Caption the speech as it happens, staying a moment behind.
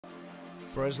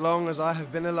For as long as I have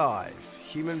been alive,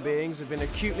 human beings have been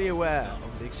acutely aware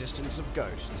of the existence of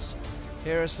ghosts.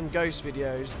 Here are some ghost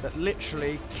videos that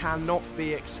literally cannot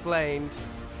be explained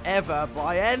ever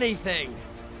by anything.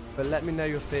 But let me know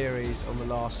your theories on the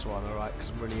last one, alright,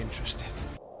 because I'm really interested.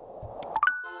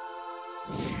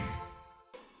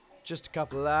 Just a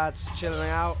couple of lads chilling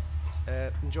out,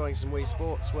 enjoying some Wii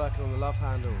Sports, working on the love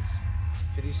handles.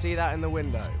 Did you see that in the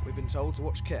window? We've been told to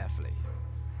watch carefully.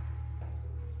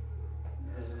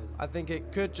 I think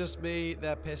it could just be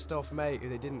their pissed off mate who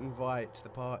they didn't invite to the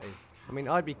party. I mean,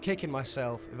 I'd be kicking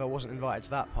myself if I wasn't invited to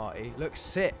that party. Looks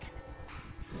sick.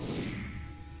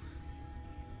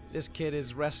 This kid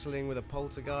is wrestling with a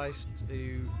poltergeist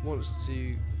who wants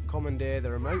to commandeer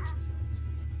the remote.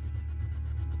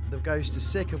 The ghost is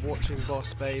sick of watching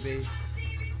Boss Baby.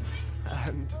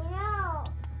 And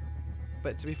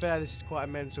but to be fair, this is quite a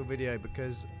mental video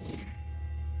because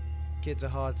kids are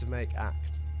hard to make act.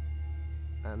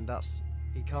 And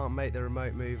he can't make the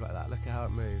remote move like that. Look at how it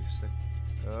moves.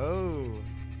 Oh,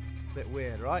 a bit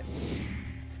weird, right?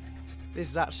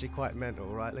 This is actually quite mental,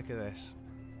 right? Look at this.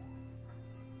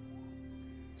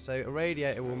 So a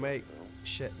radiator will make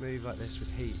shit move like this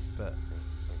with heat, but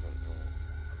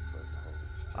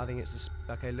I think it's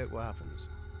okay, look what happens.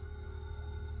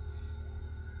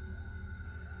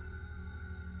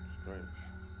 Strange.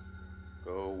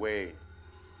 Go away.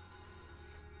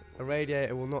 A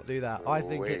radiator will not do that. I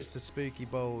think it's the spooky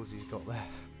bowls he's got there.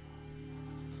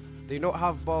 Do not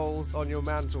have bowls on your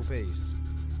mantelpiece.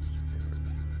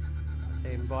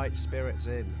 Invite spirits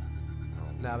in.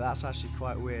 Now that's actually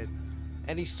quite weird.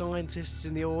 Any scientists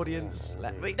in the audience?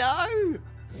 Let me know!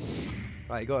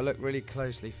 Right, you gotta look really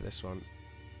closely for this one.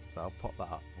 But I'll pop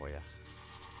that up for you.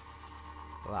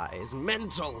 That is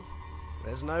mental!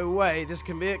 There's no way this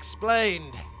can be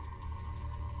explained!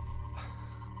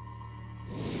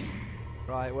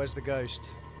 Right, where's the ghost?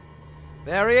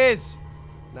 There he is!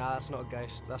 Nah, that's not a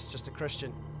ghost. That's just a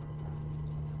Christian.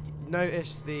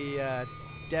 Notice the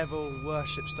devil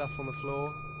worship stuff on the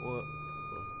floor? Or,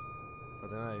 I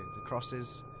don't know, the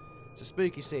crosses. It's a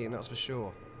spooky scene, that's for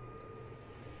sure.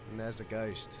 And there's the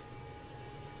ghost.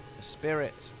 A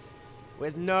spirit.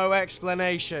 With no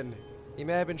explanation. He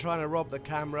may have been trying to rob the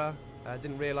camera.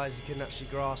 Didn't realise he couldn't actually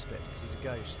grasp it because he's a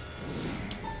ghost.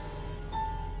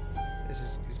 This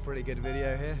is a pretty good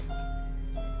video here.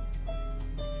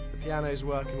 The piano's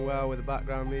working well with the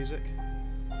background music.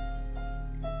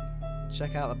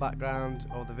 Check out the background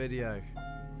of the video.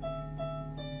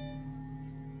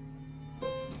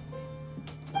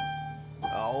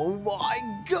 Oh my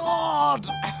god!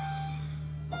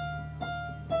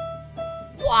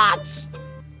 What?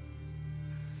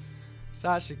 It's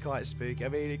actually quite spooky. I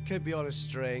mean, it could be on a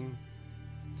string,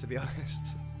 to be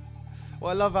honest. What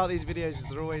I love about these videos is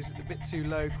they're always a bit too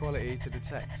low quality to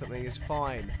detect something as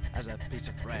fine as a piece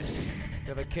of thread. You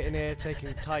have a kid in here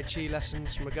taking Tai Chi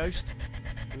lessons from a ghost,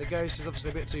 and the ghost is obviously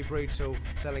a bit too brutal,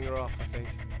 telling her off, I think.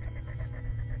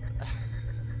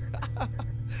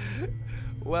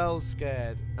 Well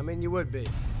scared. I mean, you would be.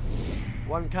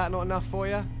 One cat not enough for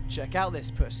you? Check out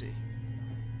this pussy.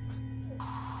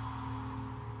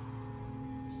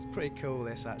 It's pretty cool,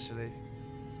 this, actually.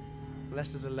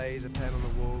 Unless there's a laser pen on the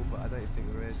wall, but I don't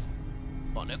think there is.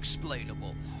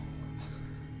 Unexplainable.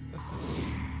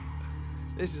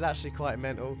 This is actually quite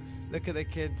mental. Look at the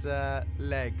kid's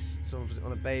legs, sort of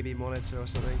on a baby monitor or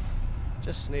something.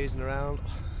 Just snoozing around.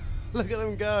 Look at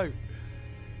them go.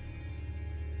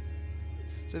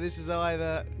 So this is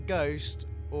either ghost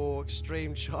or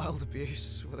extreme child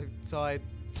abuse, where they've tied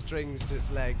strings to its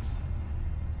legs.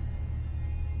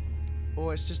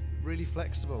 Or it's just really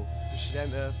flexible. You should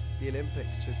enter the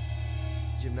Olympics for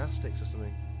gymnastics or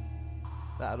something.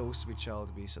 That'd also be child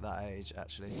abuse at that age,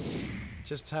 actually.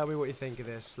 Just tell me what you think of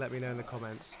this. Let me know in the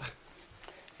comments.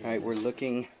 Alright, we're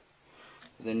looking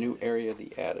at the new area of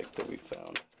the attic that we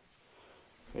found.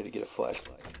 We had to get a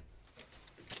flashlight.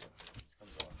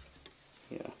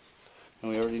 Yeah.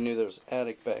 And we already knew there was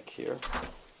attic back here.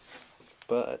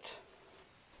 But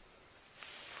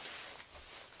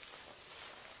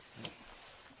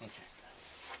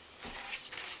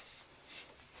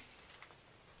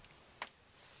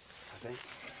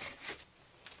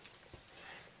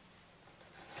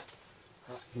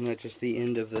isn't that just the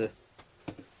end of the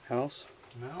house?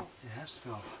 No, it has to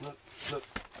go. Look, look.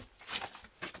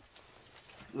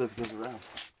 Look, look around.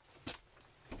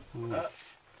 Look.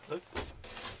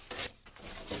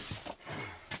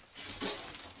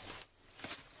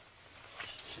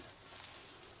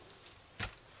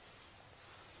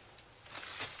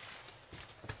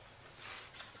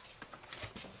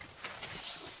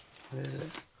 What is it?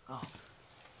 Oh.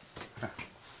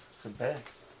 It's a bed.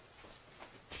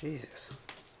 Jesus.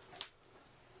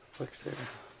 Flicks there.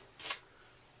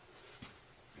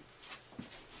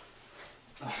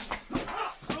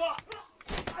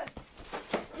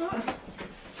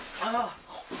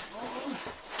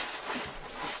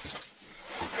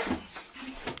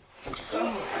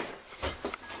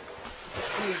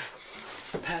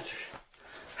 Patrick.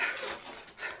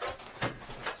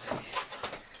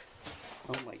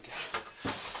 Oh my God.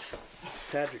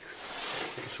 Patrick,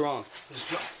 what's wrong?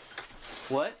 Just go.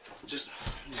 What? Just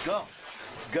go.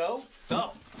 Go?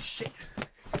 Go. Shit.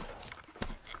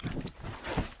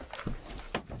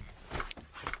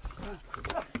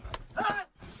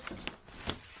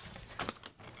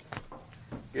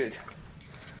 Good.